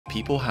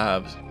People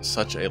have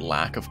such a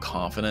lack of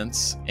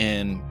confidence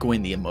in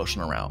going the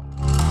emotional route.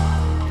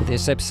 For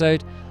this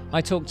episode, I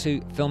talked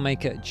to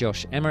filmmaker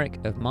Josh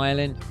Emerick of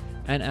Myelin,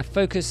 and our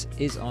focus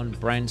is on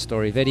brand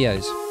story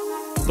videos.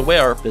 The way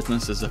our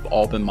businesses have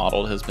all been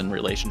modeled has been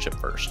relationship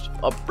first.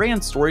 A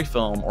brand story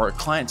film or a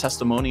client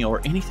testimonial or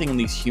anything in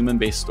these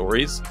human-based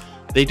stories,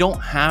 they don't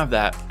have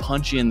that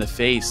punchy in the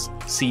face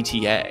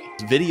CTA.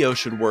 Video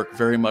should work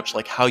very much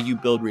like how you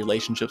build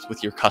relationships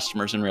with your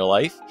customers in real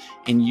life.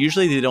 And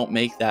usually they don't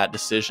make that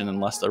decision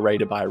unless they're ready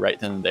to buy right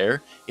then and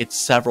there. It's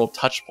several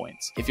touch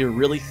points. If you're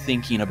really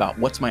thinking about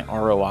what's my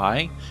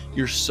ROI,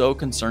 you're so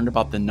concerned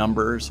about the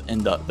numbers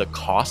and the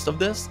cost of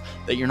this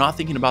that you're not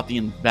thinking about the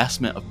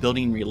investment of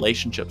building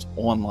relationships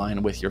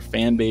online with your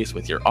fan base,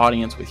 with your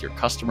audience, with your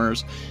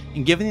customers,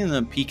 and giving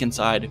them a peek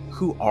inside,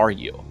 who are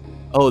you?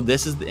 Oh,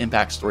 this is the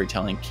impact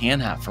storytelling can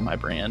have for my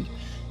brand.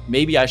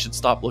 Maybe I should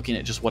stop looking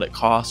at just what it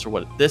costs or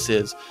what this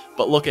is,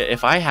 but look at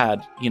if I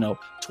had,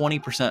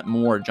 20%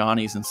 more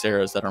Johnnies and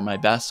Sarahs that are my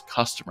best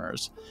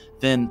customers,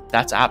 then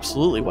that's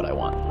absolutely what I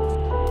want.